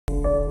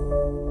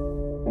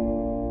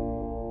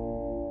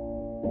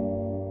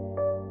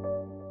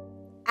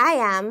I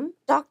am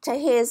Dr.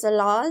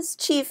 Hazel,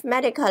 Chief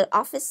Medical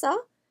Officer,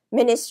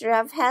 Ministry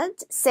of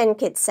Health, St.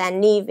 Kitts and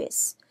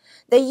Nevis.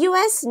 The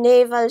U.S.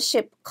 naval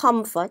ship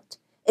Comfort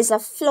is a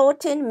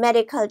floating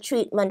medical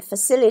treatment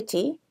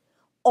facility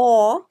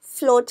or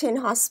floating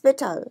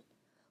hospital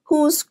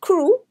whose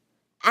crew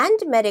and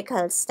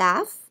medical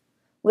staff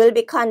will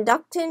be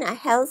conducting a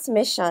health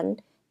mission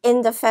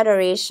in the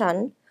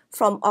Federation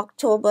from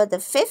October the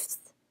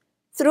 5th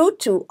through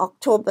to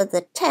October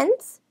the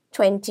 10th,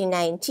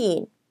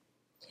 2019.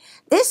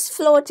 This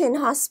floating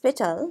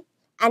hospital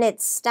and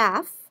its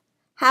staff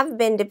have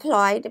been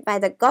deployed by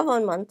the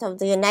government of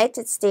the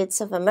United States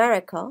of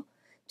America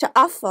to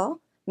offer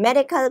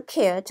medical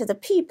care to the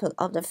people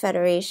of the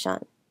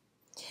Federation.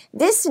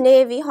 This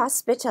Navy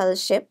hospital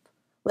ship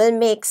will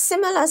make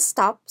similar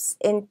stops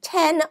in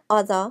 10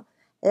 other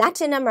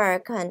Latin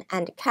American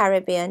and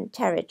Caribbean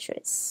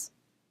territories.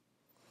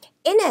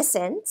 In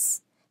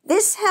essence,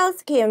 this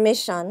healthcare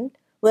mission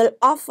will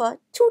offer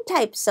two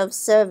types of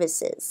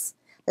services: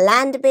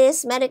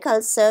 land-based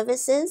medical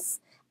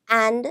services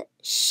and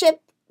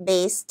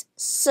ship-based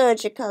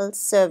surgical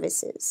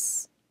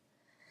services.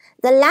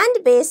 The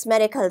land-based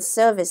medical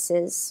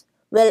services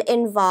will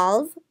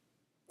involve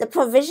the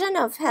provision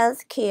of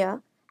health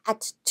care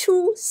at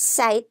two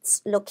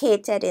sites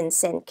located in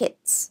St.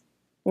 Kitts,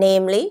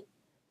 namely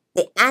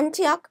the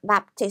Antioch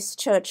Baptist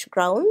Church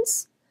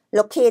grounds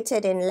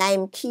located in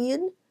Lime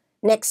Keel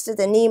next to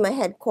the NEMA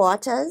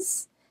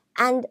headquarters,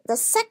 and the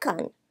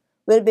second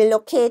will be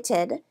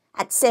located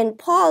at St.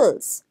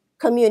 Paul's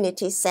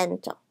Community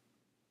Center.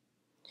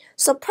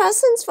 So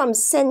persons from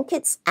St.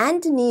 Kitts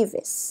and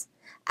Nevis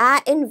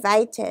are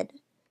invited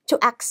to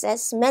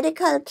access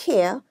medical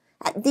care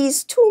at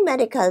these two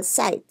medical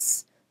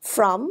sites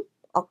from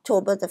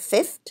October the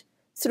 5th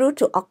through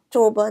to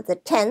October the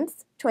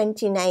 10th,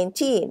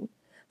 2019,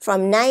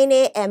 from 9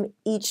 a.m.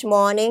 each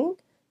morning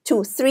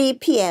to 3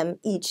 p.m.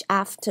 each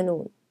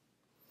afternoon.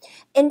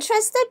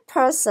 Interested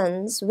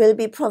persons will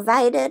be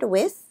provided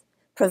with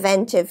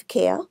preventive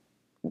care,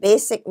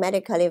 basic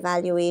medical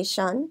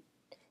evaluation,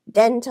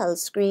 dental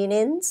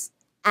screenings,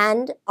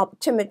 and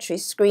optometry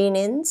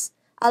screenings,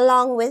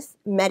 along with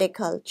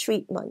medical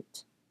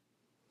treatment.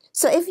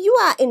 So if you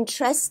are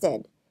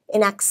interested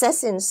in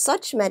accessing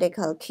such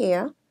medical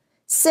care,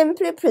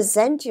 simply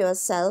present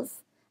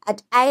yourself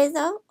at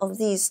either of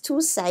these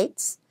two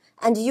sites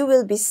and you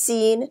will be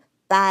seen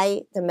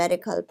by the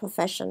medical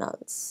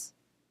professionals.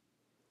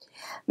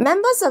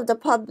 Members of the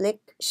public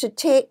should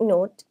take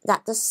note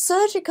that the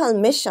surgical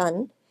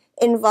mission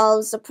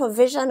involves the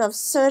provision of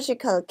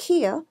surgical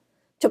care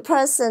to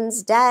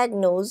persons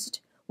diagnosed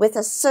with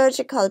a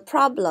surgical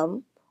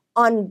problem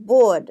on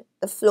board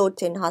the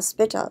floating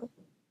hospital.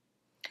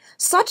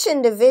 Such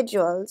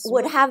individuals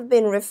would have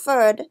been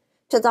referred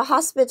to the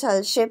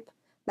hospital ship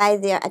by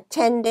their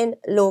attending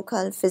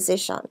local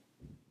physician.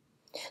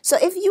 So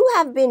if you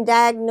have been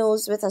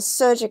diagnosed with a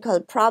surgical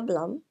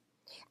problem,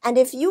 and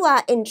if you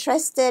are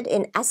interested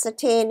in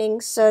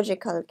ascertaining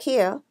surgical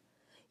care,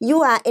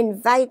 you are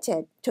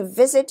invited to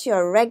visit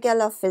your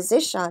regular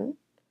physician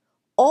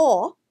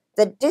or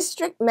the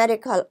district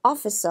medical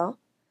officer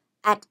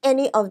at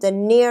any of the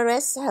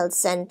nearest health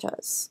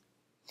centers.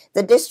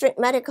 The district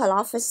medical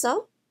officer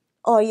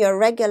or your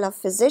regular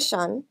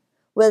physician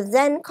will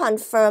then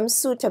confirm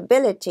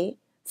suitability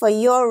for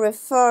your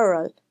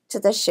referral to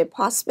the ship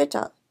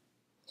hospital.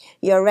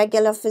 Your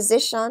regular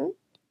physician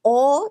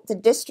or the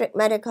district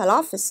medical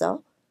officer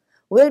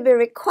will be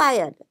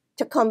required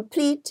to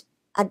complete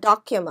a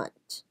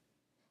document,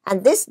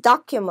 and this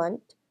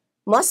document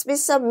must be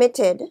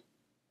submitted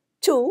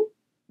to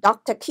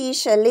Dr.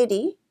 Keisha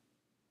Liddy,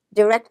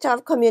 Director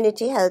of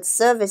Community Health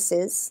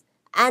Services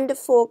and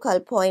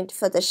focal point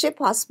for the ship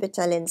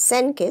hospital in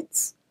St.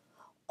 Kitts,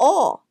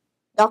 or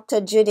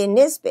Dr. Judy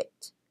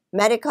Nisbet,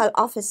 Medical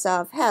Officer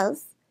of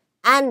Health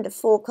and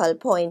focal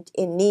point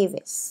in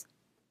Nevis.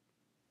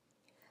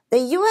 The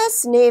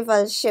U.S.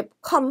 naval ship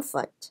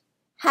Comfort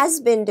has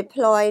been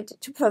deployed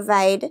to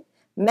provide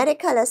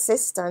medical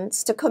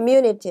assistance to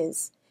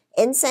communities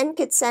in St.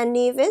 Kitts and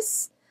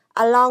Nevis,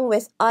 along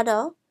with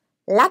other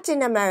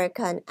Latin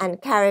American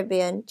and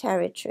Caribbean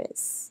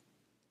territories.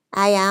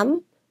 I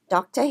am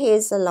Dr.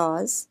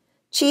 Hazel,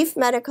 Chief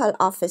Medical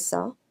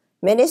Officer,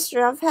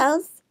 Ministry of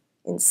Health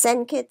in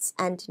St. Kitts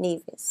and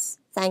Nevis.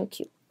 Thank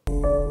you.